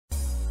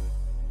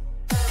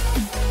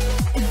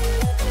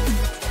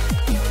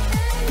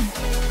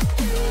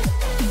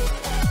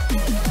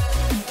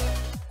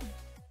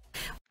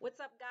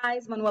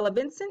Guys, Manuela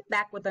Vincent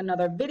back with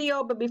another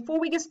video. But before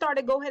we get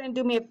started, go ahead and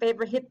do me a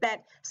favor, hit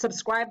that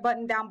subscribe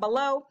button down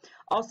below.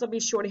 Also be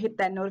sure to hit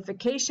that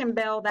notification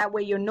bell, that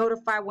way you're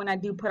notified when I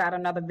do put out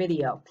another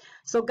video.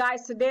 So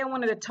guys, today I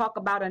wanted to talk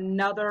about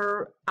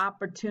another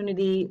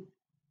opportunity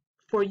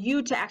for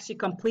you to actually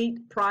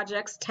complete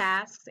projects,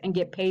 tasks, and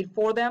get paid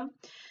for them.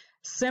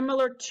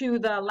 Similar to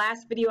the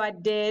last video I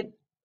did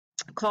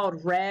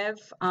called Rev,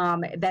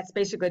 that's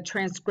basically a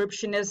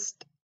transcriptionist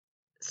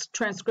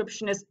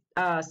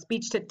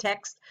speech to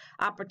text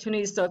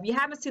opportunities. So if you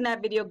haven't seen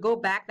that video, go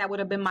back. That would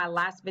have been my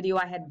last video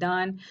I had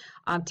done.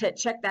 To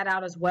check that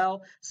out as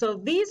well. So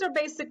these are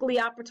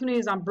basically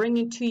opportunities I'm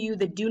bringing to you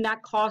that do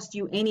not cost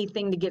you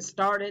anything to get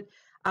started.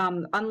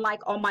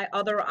 Unlike all my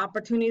other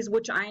opportunities,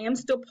 which I am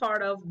still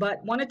part of,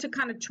 but wanted to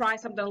kind of try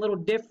something a little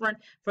different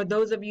for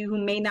those of you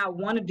who may not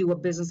want to do a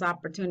business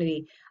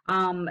opportunity.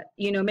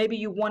 Maybe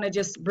you want to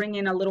just bring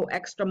in a little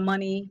extra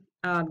money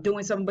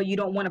doing something, but you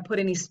don't want to put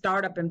any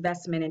startup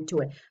investment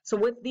into it. So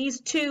with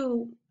these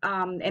two,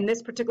 and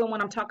this particular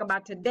one I'm talking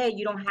about today,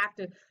 you don't have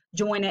to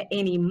join at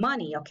any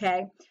money,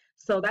 okay?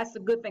 So that's the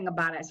good thing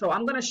about it. So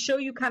I'm going to show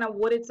you kind of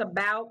what it's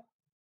about,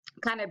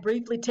 kind of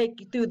briefly take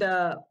you through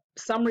the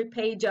summary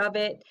page of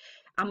it.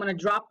 I'm going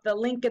to drop the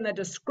link in the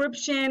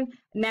description.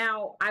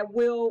 Now, I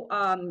will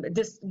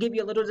just give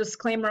you a little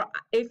disclaimer.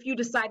 If you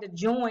decide to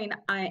join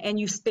and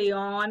you stay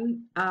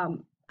on,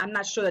 I'm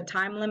not sure the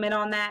time limit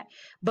on that,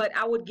 but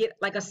I would get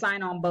like a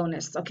sign-on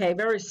bonus, okay?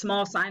 Very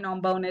small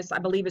sign-on bonus. I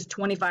believe it's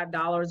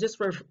 $25, just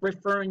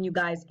referring you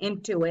guys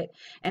into it,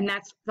 and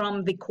that's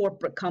from the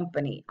corporate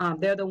company.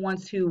 They're the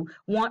ones who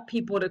want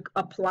people to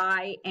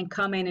apply and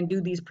come in and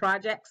do these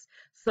projects,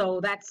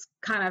 so that's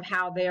kind of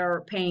how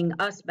they're paying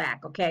us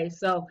back, okay?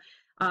 So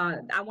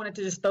I wanted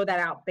to just throw that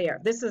out there.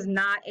 This is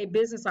not a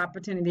business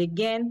opportunity.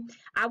 Again,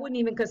 I wouldn't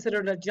even consider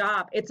it a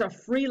job. It's a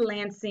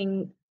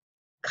freelancing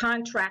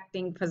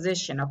contracting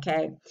position,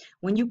 okay?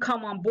 When you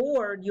come on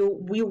board,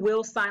 we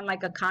will sign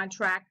like a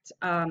contract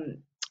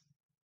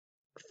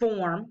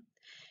form.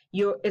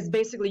 It's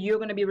basically you're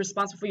going to be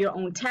responsible for your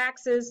own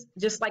taxes,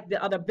 just like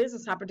the other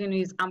business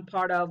opportunities I'm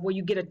part of, where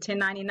you get a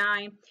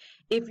 1099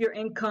 if your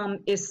income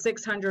is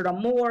 600 or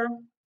more.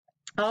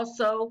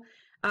 Also,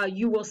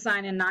 you will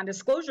sign a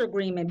non-disclosure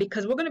agreement,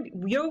 because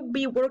you'll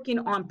be working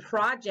on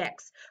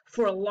projects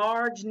for a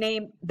large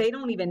name. They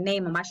don't even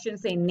name them. I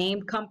shouldn't say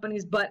named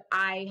companies, but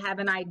I have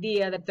an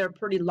idea that they're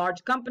pretty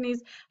large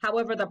companies.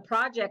 However, the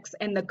projects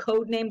and the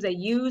code names they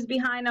use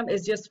behind them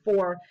is just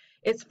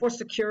it's for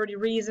security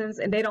reasons,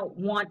 and they don't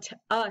want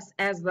us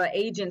as the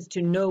agents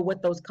to know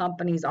what those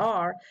companies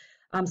are.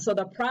 So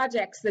the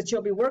projects that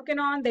you'll be working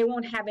on, they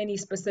won't have any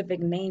specific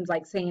names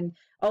like saying,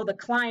 oh, the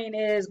client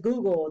is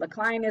Google, the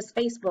client is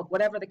Facebook,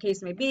 whatever the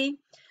case may be.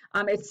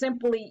 It's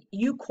simply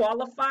you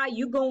qualify,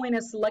 you go in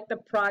and select the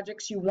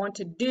projects you want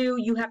to do.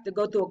 You have to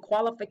go through a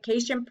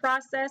qualification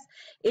process.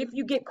 If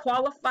you get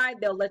qualified,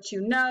 they'll let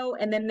you know,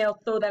 and then they'll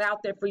throw that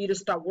out there for you to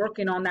start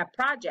working on that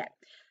project.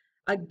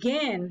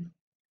 Again,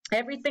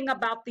 everything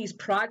about these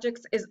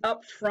projects is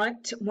up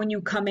front when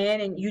you come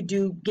in and you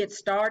do get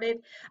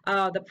started.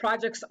 The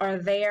projects are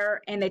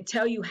there, and they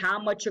tell you how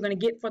much you're going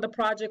to get for the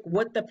project,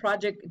 what the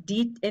project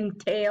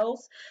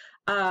entails.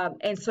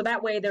 And so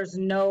that way there's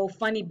no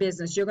funny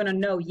business. You're going to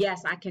know,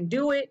 yes, I can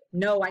do it.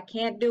 No, I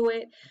can't do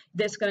it.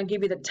 That's going to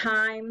give you the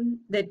time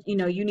that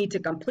you need to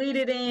complete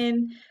it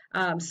in.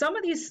 Some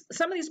of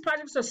these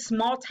projects are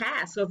small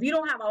tasks. So if you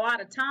don't have a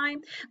lot of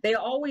time, they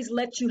always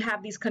let you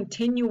have these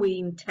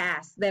continuing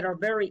tasks that are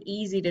very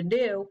easy to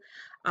do.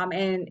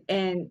 And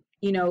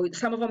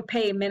some of them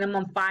pay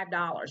minimum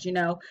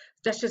 $5,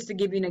 that's just to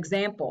give you an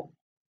example.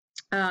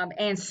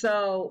 And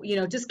so,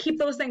 just keep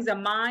those things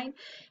in mind.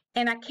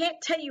 And I can't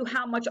tell you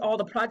how much all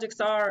the projects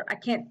are. I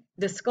can't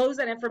disclose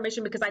that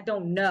information because I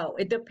don't know.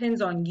 It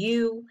depends on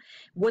you,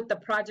 what the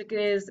project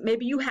is.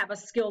 Maybe you have a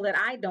skill that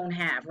I don't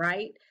have,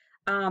 right?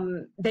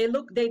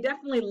 They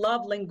definitely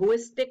love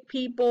linguistic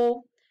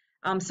people,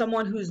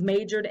 someone who's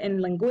majored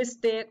in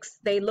linguistics.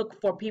 They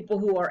look for people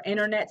who are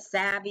internet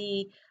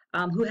savvy,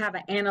 who have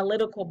an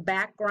analytical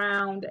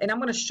background. And I'm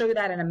going to show you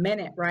that in a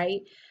minute,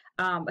 right?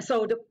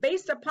 So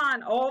based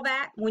upon all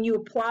that, when you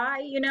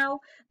apply,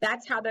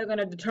 that's how they're going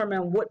to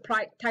determine what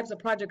types of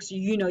projects,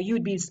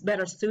 you'd be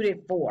better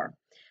suited for.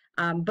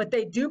 But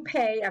they do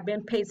pay. I've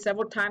been paid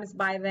several times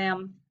by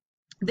them.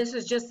 This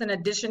is just in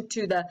addition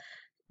to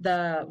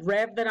the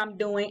rev that I'm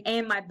doing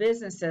and my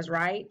businesses,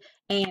 right?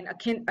 And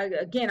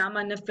again, I'm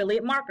an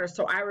affiliate marketer,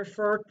 so I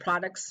refer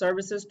products,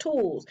 services,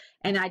 tools,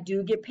 and I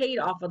do get paid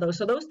off of those.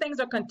 So those things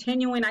are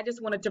continuing. I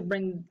just wanted to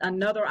bring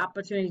another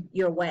opportunity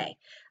your way.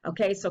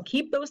 Okay, so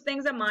keep those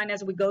things in mind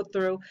as we go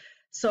through.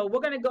 So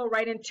we're going to go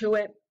right into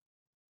it.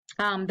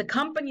 The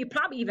company, you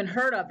probably even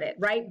heard of it,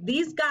 right?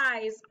 These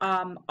guys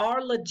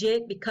are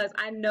legit because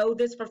I know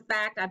this for a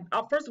fact.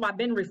 First of all, I've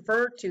been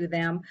referred to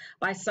them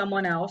by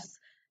someone else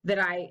that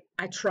I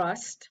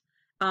trust.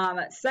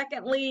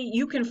 Secondly,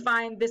 you can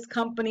find this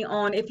company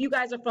on, if you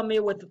guys are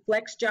familiar with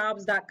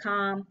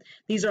flexjobs.com,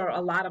 these are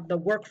a lot of the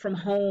work from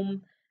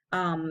home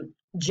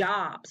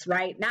jobs,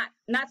 right?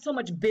 Not so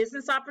much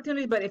business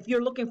opportunities, but if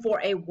you're looking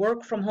for a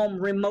work from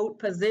home remote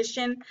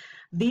position,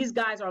 these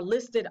guys are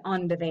listed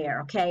under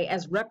there, okay,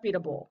 as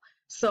reputable.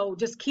 So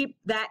just keep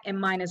that in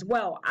mind as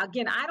well.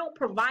 Again, I don't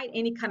provide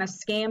any kind of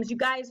scams. You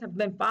guys have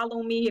been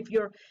following me. If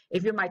you're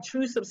my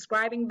true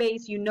subscribing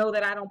base, you know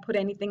that I don't put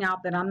anything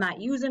out that I'm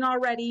not using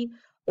already,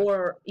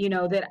 or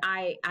that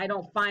I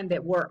don't find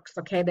that works,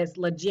 okay, that's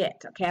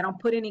legit. Okay, I don't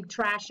put any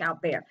trash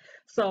out there.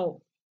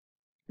 So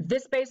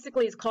this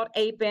basically is called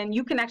Appen.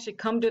 You can actually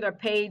come to their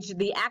page.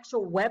 The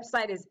actual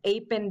website is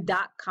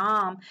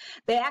appen.com.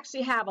 They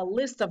actually have a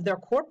list of their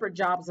corporate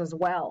jobs as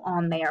well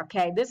on there.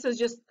 Okay, this is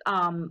just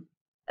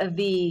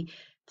the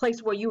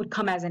place where you would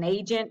come as an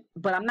agent,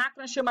 but I'm not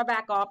going to show my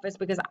back office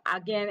because,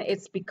 again,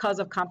 it's because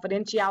of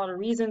confidentiality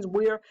reasons.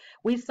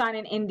 We sign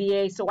an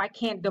NDA, so I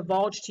can't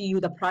divulge to you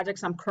the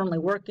projects I'm currently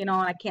working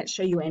on. I can't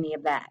show you any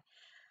of that.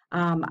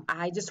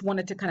 I just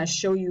wanted to kind of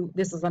show you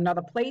this is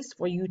another place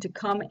for you to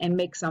come and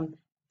make some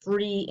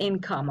free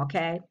income,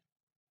 okay?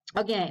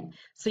 Again,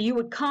 so you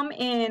would come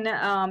in,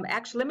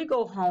 actually, let me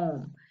go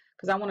home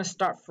because I want to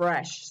start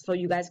fresh so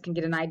you guys can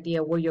get an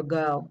idea where you'll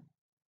go,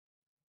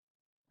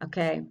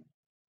 okay?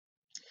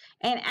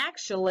 And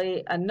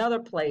actually, another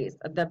place,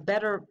 the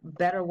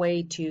better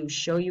way to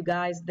show you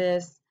guys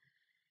this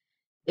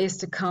is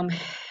to come,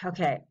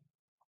 okay,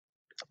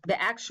 the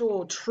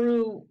actual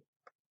true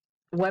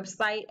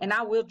website, and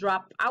I will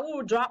drop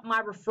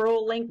my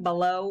referral link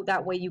below.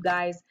 That way you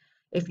guys,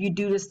 if you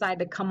do decide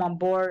to come on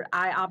board,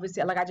 I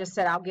obviously, like I just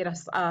said, I'll get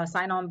a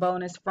sign-on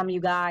bonus from you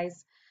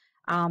guys.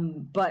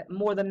 But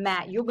more than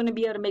that, you're going to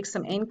be able to make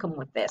some income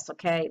with this,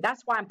 okay?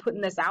 That's why I'm putting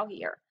this out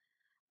here.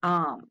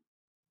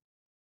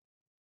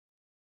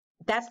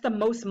 That's the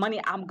most money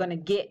I'm going to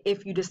get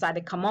if you decide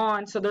to come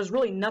on. So there's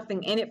really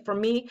nothing in it for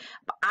me.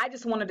 But I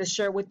just wanted to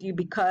share with you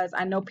because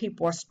I know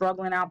people are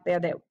struggling out there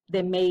that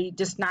they may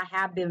just not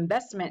have the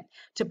investment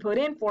to put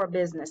in for a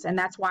business. And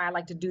that's why I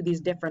like to do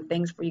these different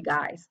things for you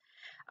guys.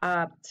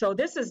 So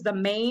this is the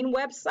main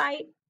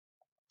website.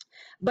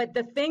 But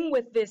the thing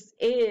with this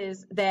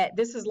is that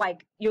this is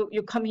like,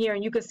 you come here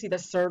and you can see the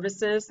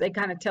services. They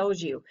kind of tells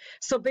you.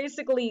 So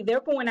basically, they're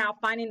going out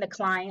finding the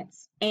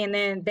clients, and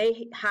then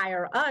they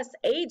hire us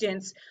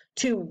agents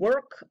to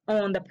work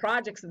on the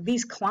projects that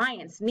these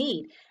clients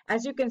need.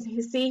 As you can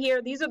see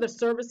here, these are the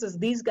services.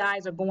 These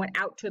guys are going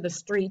out to the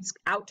streets,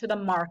 out to the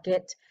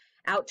market,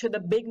 out to the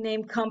big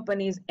name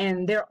companies,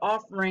 and they're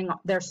offering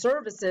their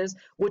services,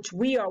 which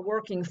we are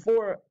working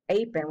for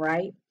Appen,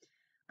 right?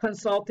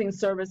 Consulting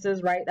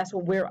services, right? That's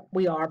what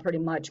we are pretty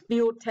much.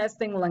 Field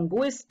testing,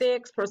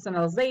 linguistics,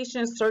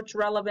 personalization, search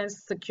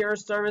relevance, secure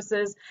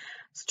services,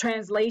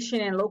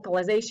 translation and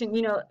localization.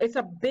 It's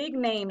a big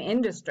name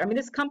industry. I mean,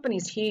 this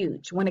company's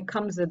huge when it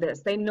comes to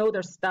this. They know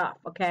their stuff,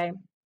 okay?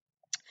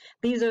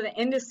 These are the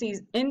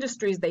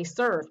industries they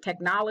serve.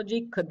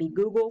 Technology could be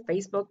Google,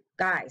 Facebook.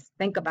 Guys,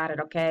 think about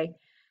it, okay?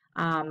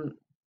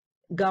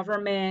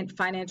 Government,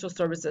 financial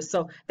services.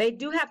 So they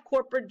do have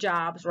corporate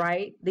jobs,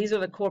 right? These are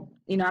the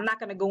I'm not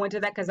going to go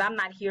into that because I'm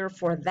not here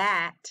for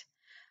that.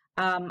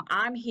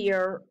 I'm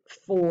here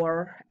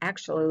for,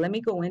 actually, let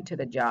me go into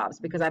the jobs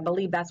because I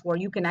believe that's where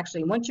you can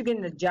actually, once you get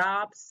into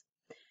jobs,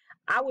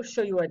 I will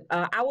show you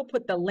I will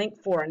put the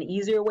link for an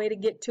easier way to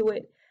get to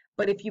it.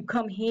 But if you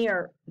come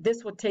here,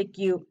 this will take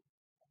you,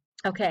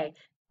 okay,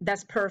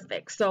 that's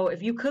perfect. So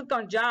if you click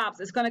on jobs,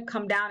 it's going to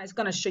come down. It's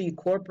going to show you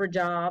corporate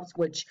jobs,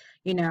 which,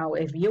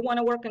 if you want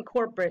to work in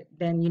corporate,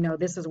 then,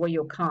 this is where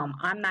you'll come.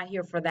 I'm not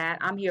here for that.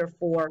 I'm here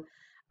for,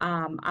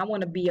 I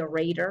want to be a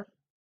rater.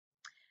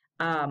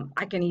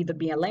 I can either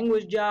be in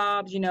language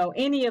jobs,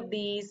 any of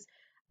these,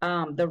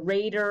 the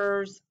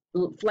raters,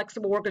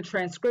 flexible worker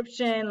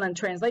transcription and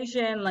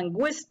translation,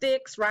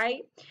 linguistics,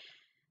 right?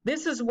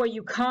 This is where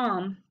you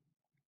come.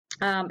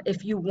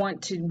 If you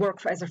want to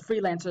work as a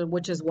freelancer,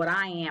 which is what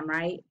I am,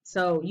 right?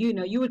 So,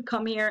 you would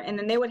come here and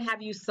then they would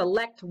have you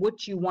select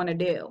what you want to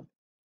do.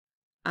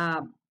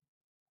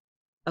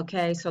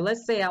 Okay, so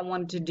let's say I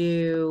want to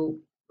do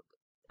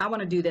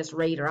this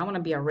rater. I want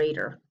to be a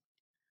rater.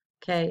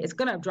 Okay, it's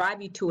going to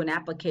drive you to an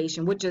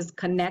application, which is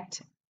connect.appen,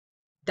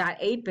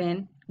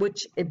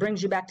 which it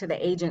brings you back to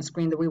the agent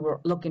screen that we were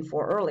looking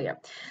for earlier.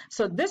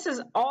 So this is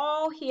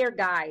all here,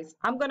 guys.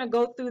 I'm going to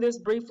go through this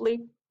briefly,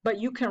 but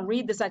you can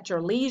read this at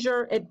your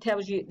leisure. It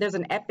tells you there's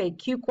an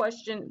FAQ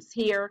questions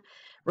here,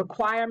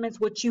 requirements,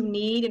 what you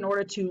need in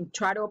order to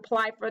try to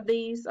apply for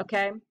these,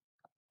 okay?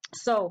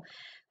 So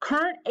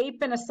current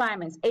Appen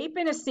assignments.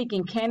 Appen is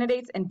seeking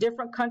candidates in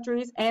different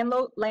countries and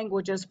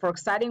languages for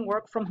exciting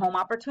work from home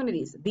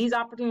opportunities. These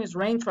opportunities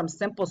range from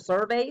simple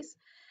surveys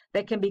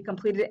that can be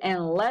completed in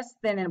less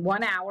than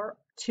 1 hour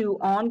to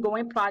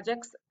ongoing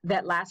projects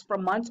that last for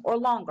months or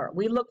longer.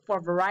 We look for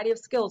a variety of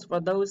skills for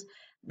those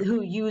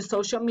who use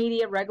social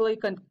media regularly,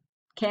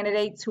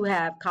 candidates who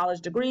have college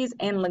degrees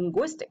and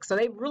linguistics. So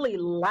they really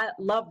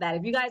love that.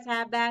 If you guys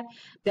have that,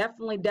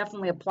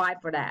 definitely apply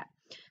for that.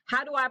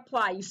 How do I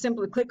apply? You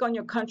simply click on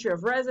your country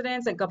of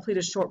residence and complete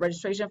a short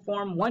registration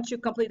form. Once you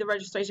complete the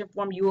registration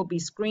form, you will be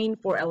screened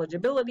for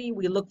eligibility.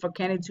 We look for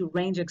candidates who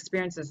range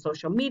experience in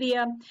social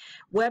media,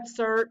 web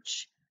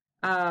search,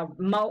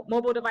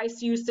 mobile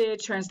device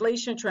usage,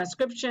 translation,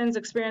 transcriptions,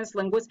 experience,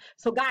 linguistics.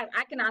 So guys,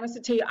 I can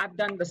honestly tell you I've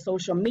done the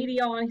social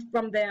media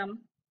from them,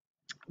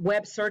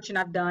 web search, and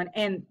I've done,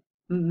 and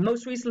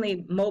most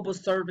recently mobile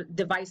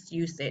device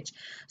usage.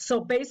 So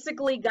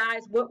basically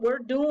guys, what we're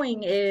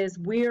doing is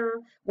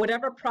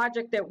whatever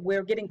project that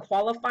we're getting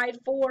qualified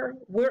for,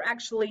 we're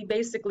actually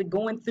basically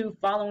going through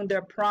following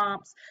their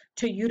prompts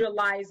to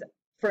utilize,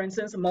 for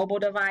instance, a mobile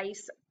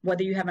device,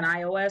 whether you have an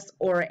iOS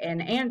or an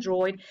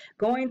Android,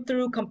 going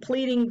through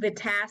completing the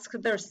tasks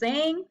that they're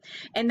saying,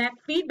 and that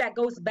feedback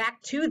goes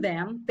back to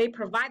them. They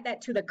provide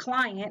that to the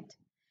client,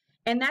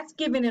 and that's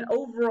given an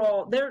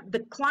overall,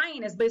 the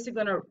client is basically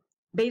going to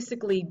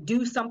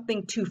do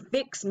something to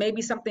fix,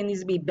 maybe something needs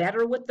to be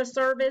better with the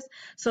service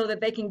so that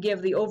they can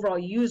give the overall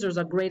users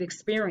a great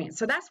experience.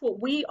 So that's what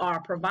we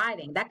are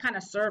providing, that kind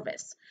of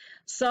service.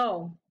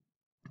 So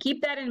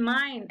keep that in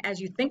mind as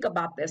you think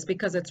about this,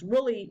 because it's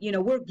really,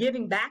 we're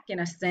giving back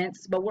in a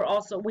sense, but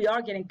we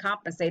are getting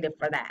compensated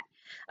for that.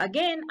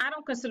 Again, I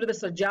don't consider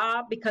this a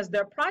job because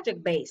they're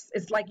project based.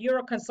 It's like you're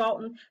a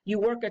consultant, you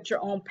work at your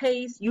own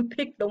pace, you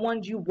pick the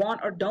ones you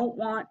want or don't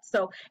want.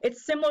 So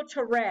it's similar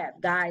to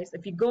Rev, guys.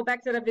 If you go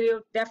back to the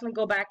video, definitely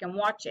go back and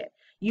watch it.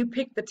 You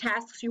pick the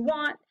tasks you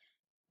want,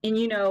 and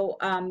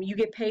you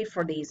get paid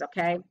for these,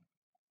 okay?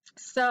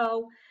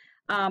 So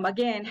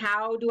again,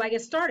 how do I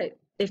get started?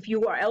 If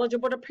you are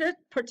eligible to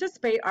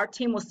participate, our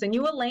team will send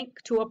you a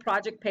link to a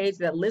project page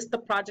that lists the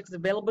projects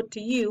available to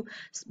you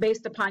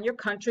based upon your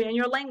country and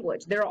your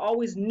language. There are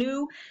always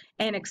new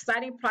and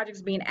exciting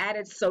projects being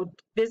added, so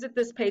visit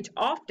this page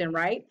often,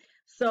 right?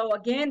 So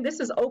again, this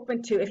is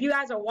open to, if you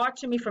guys are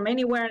watching me from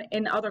anywhere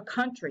in other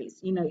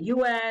countries,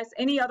 US,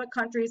 any other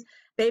countries,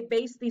 they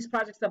base these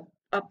projects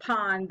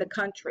upon the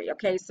country,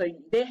 okay? So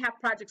they have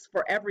projects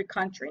for every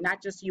country,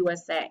 not just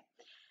USA.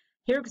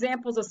 Here are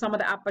examples of some of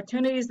the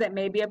opportunities that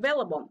may be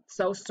available.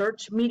 So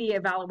search media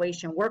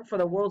evaluation, work for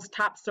the world's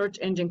top search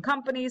engine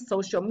companies,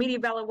 social media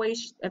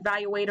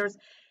evaluators.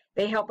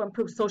 They help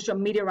improve social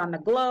media around the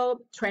globe,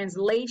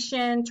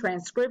 translation,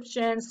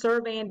 transcription,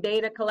 survey and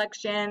data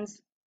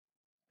collections,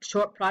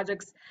 short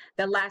projects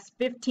that last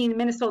 15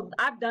 minutes. So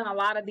I've done a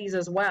lot of these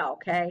as well,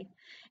 okay?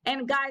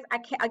 And guys, I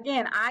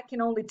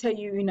can only tell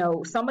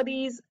you, some of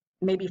these,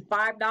 maybe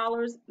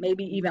 $5,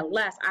 maybe even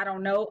less. I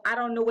don't know. I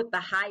don't know what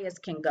the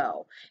highest can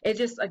go. It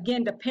just,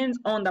 again, depends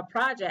on the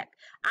project.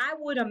 I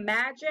would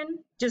imagine,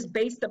 just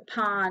based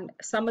upon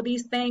some of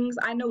these things,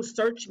 I know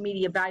search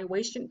media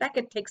evaluation, that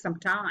could take some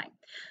time.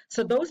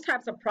 So those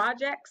types of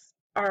projects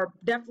are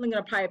definitely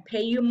going to probably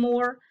pay you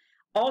more.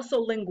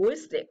 Also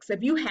linguistics,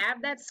 if you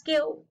have that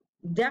skill,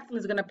 definitely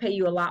is going to pay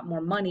you a lot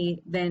more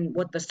money than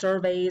what the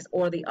surveys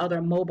or the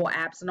other mobile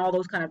apps and all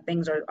those kind of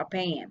things are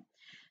paying.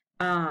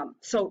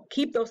 So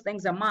keep those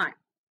things in mind.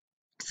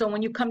 So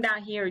when you come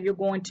down here, you're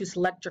going to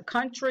select your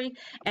country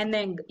and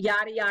then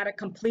yada, yada,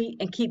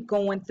 complete and keep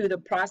going through the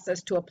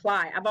process to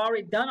apply. I've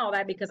already done all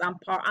that because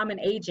I'm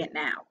an agent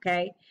now,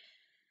 okay?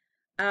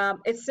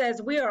 It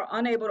says we are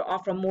unable to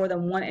offer more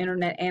than one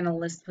internet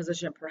analyst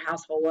position per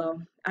household.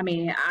 Well, I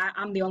mean,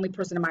 I'm the only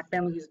person in my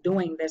family who's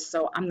doing this,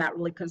 so I'm not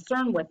really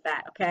concerned with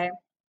that, okay?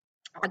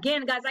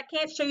 Again, guys, I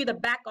can't show you the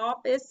back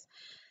office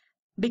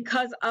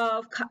because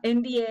of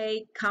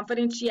NDA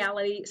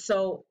confidentiality.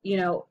 So,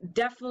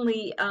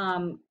 definitely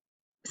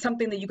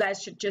something that you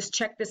guys should just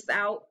check this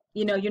out.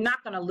 You're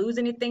not going to lose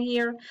anything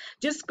here.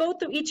 Just go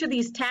through each of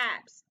these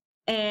tabs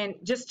and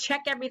just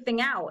check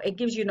everything out. It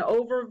gives you an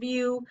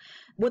overview,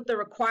 what the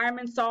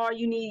requirements are.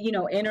 You need,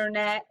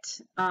 internet.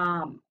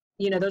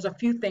 There's a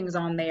few things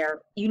on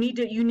there. You need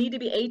to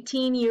be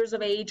 18 years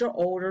of age or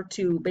older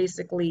to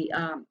basically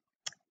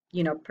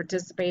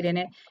participate in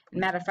it.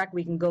 Matter of fact,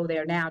 we can go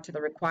there now to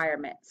the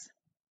requirements.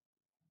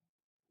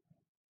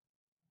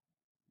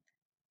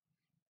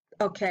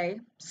 Okay,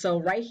 so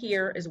right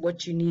here is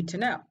what you need to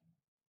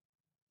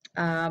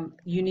know.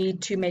 You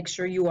need to make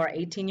sure you are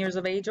 18 years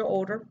of age or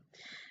older.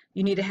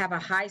 You need to have a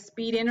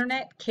high-speed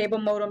internet, cable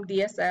modem,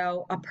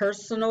 DSL, a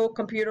personal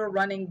computer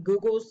running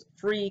Google's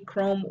free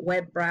Chrome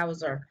web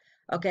browser.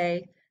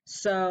 Okay,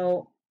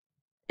 so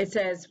it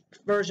says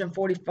version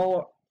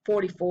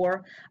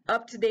 44,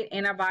 up-to-date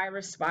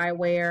antivirus,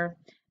 spyware,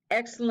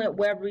 excellent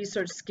web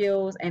research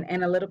skills and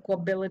analytical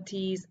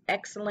abilities,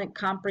 excellent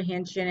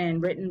comprehension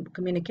and written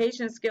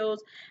communication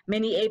skills.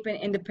 Many Appen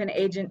independent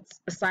agents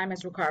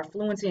assignments require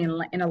fluency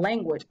in a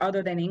language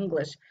other than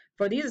English.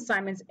 For these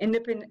assignments,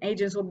 independent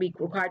agents will be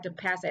required to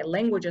pass a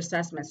language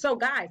assessment. So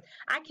guys,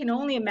 I can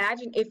only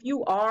imagine if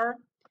you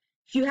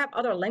have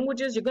other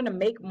languages, you're going to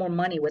make more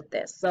money with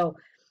this. So,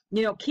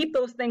 keep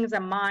those things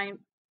in mind.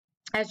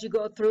 as you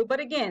go through. But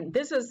again,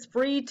 this is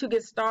free to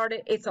get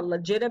started. It's a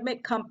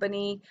legitimate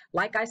company.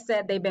 Like I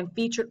said, they've been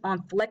featured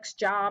on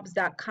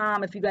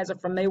flexjobs.com. If you guys are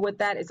familiar with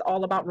that, it's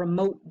all about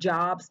remote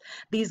jobs.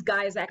 These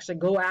guys actually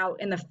go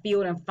out in the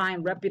field and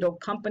find reputable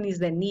companies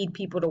that need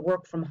people to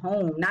work from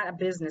home, not a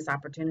business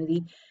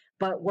opportunity,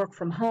 but work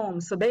from home.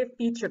 So they're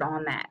featured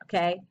on that.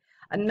 Okay.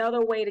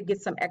 Another way to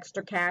get some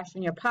extra cash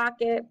in your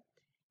pocket.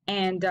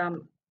 And,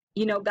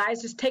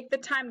 guys, just take the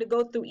time to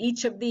go through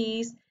each of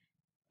these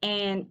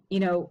and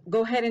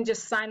go ahead and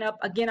just sign up.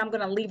 Again, I'm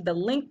going to leave the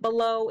link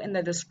below in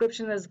the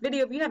description of this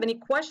video. If you have any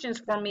questions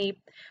for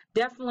me,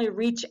 definitely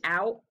reach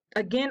out.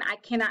 Again, I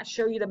cannot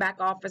show you the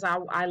back office.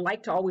 I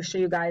like to always show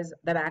you guys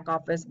the back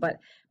office, but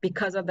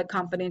because of the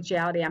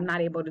confidentiality, I'm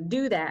not able to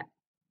do that.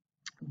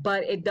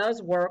 But it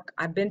does work.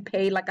 I've been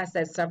paid, like I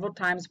said, several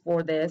times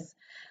for this.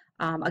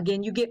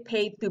 Again, you get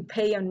paid through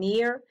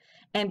Payoneer,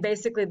 and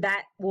basically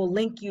that will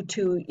link you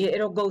to,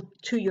 it'll go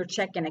to your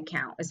checking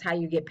account is how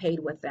you get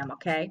paid with them,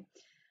 okay?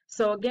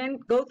 So again,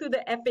 go through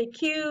the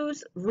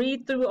FAQs,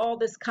 read through all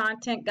this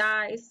content,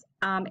 guys.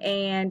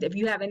 And if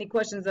you have any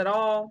questions at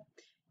all,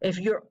 if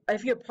you're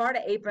part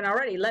of Appen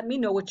already, let me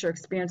know what your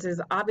experience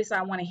is. Obviously,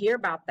 I want to hear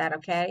about that,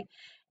 okay?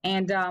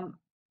 And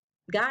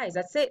guys,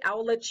 that's it. I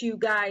will let you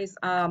guys,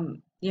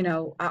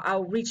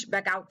 I'll reach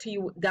back out to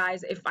you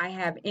guys if I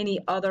have any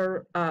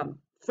other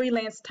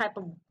freelance type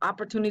of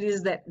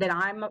opportunities that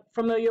I'm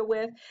familiar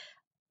with.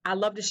 I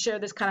love to share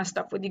this kind of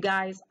stuff with you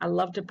guys. I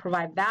love to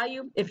provide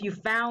value. If you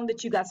found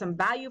that you got some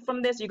value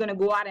from this, you're going to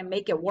go out and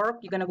make it work.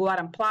 You're going to go out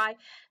and apply.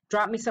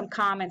 Drop me some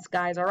comments,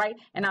 guys, all right?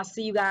 And I'll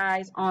see you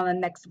guys on the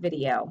next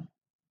video.